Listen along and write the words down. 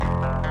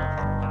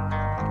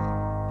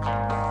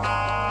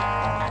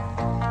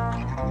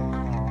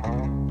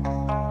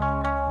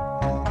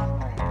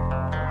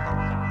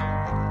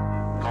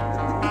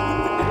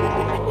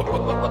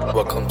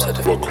Welcome to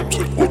the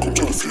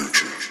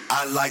future.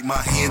 I like my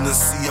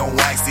Hennessy on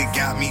wax, it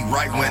got me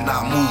right when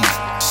I move.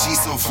 She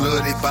so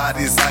flooded by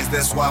this ice,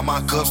 that's why my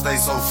cup stay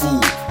so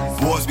full.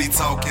 Boys be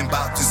talking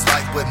about this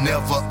life, but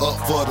never up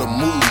for the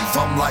move.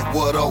 I'm like,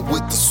 what up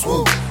with the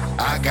swoop?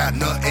 I got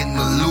nothing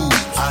to lose.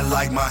 I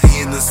like my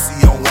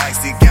Hennessy on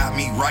wax, it got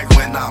me right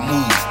when I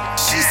move.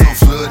 She so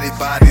flooded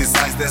by this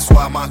ice, that's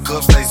why my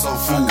cup stay so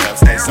full.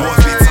 Boys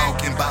be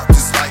talking about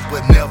this life,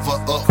 but never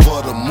up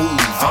for the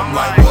move. I'm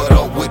like, what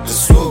up with the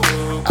swoop?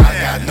 I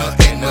got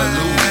nothing to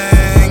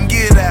lose.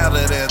 Get out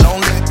of there, don't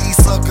let these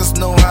suckers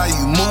know how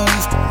you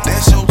move.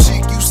 That's your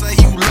chick, you say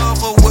you love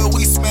her, well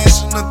we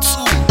smashing her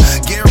too.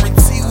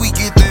 Guarantee we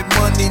get that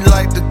money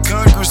like the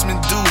congressman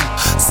do.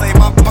 Say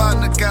my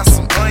partner got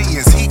some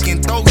onions, he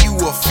can throw you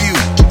a few.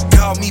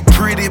 Call me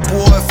pretty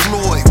boy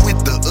Floyd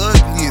with the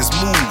ugliest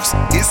moves.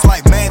 It's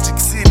like Magic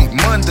City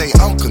Monday,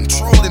 I'm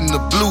controlling the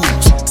blues.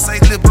 Say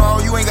lil'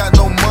 bro, you ain't got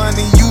no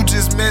money, you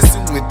just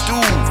messing with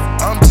dudes.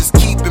 I'm just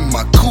keeping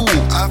my cool,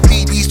 I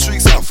feed these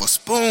tricks off a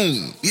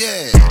spoon.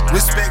 Yeah,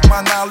 respect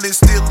my knowledge,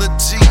 still a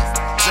G.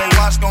 J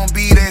Watch gon'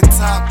 be that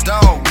top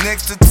dog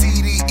next to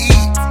TDE.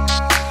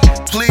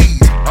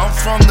 Please, I'm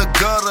from the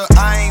gutter,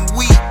 I ain't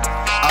weak.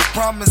 I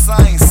promise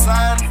I ain't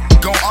signed,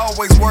 gon'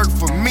 always work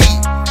for me.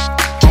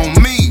 On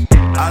me,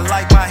 I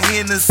like my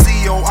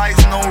Hennessy on ice,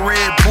 no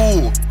Red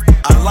Bull.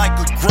 I like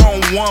a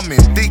grown woman,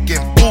 thick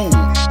and full,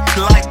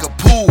 like a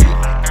pool.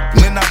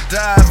 When I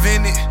dive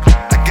in it,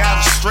 I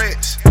gotta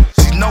stretch.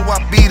 She know I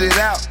beat it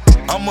out,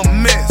 I'm a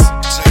mess.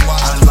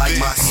 I like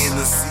my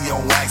Hennessy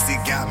on wax, it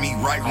got me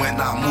right when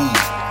I move.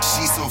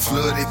 She so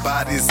flooded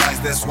by this ice,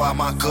 that's why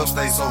my cup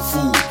stay so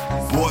full.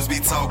 Boys be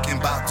talking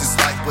about this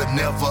life, but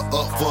never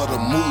up for the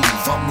move.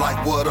 I'm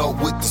like, what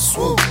up with the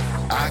swoop?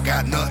 I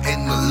got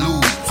nothing to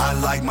lose. I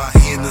like my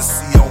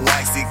Hennessy on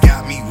wax, it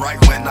got me right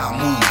when I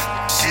move.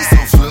 She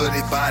so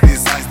flooded by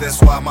this ice,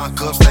 that's why my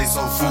cup stay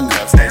so full.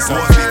 Boys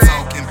be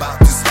talking about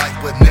this life,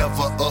 but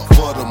never up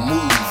for the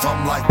move.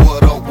 I'm like,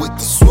 what up with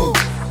the swoop?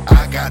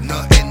 I got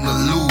nothing to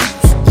lose.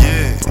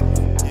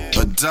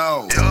 Yeah, a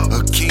dog,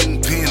 a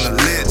kingpin, a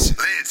legend.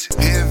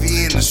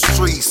 Heavy in the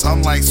streets,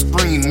 I'm like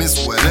Scream,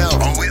 it's whatever.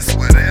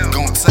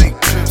 Gon' take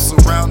trips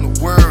around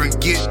the world and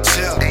get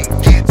cheddar.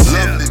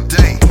 Lovely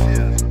day,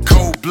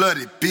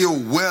 cold-blooded, Bill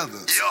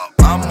Weathers.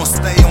 I'ma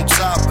stay on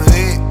top of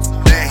it.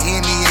 That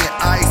Henny and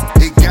ice,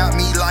 it got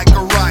me like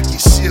a rocket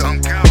ship.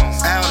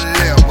 Out of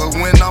there, but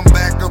when I'm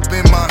back up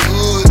in my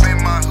hood,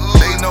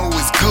 they know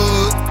it's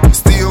good.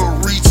 Still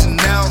reaching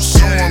out,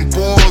 showing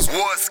boys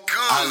what's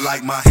good. I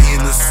like my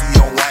Hennessy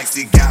on wax,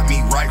 it got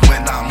me right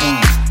when I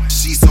move.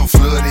 She so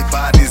flooded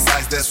by this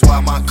ice, that's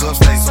why my cup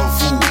stay so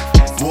full.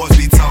 Boys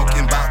be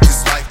talking about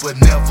this life, but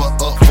never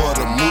up for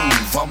the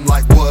move. I'm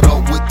like, what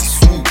up with the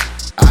swoop?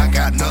 I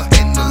got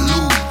nothing to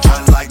lose.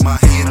 I like my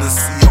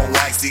Hennessy on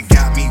wax, it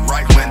got me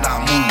right when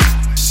I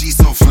move. She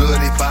so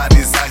flooded by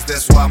this ice,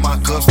 that's why my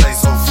cup stay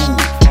so full.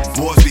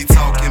 Boys be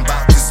talking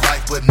about this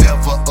life, but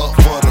never up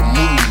for the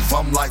move.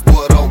 I'm like,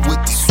 what up with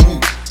the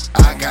swoop?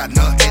 I got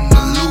nothing to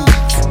lose.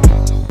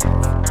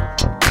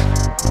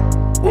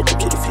 Welcome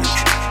to the future.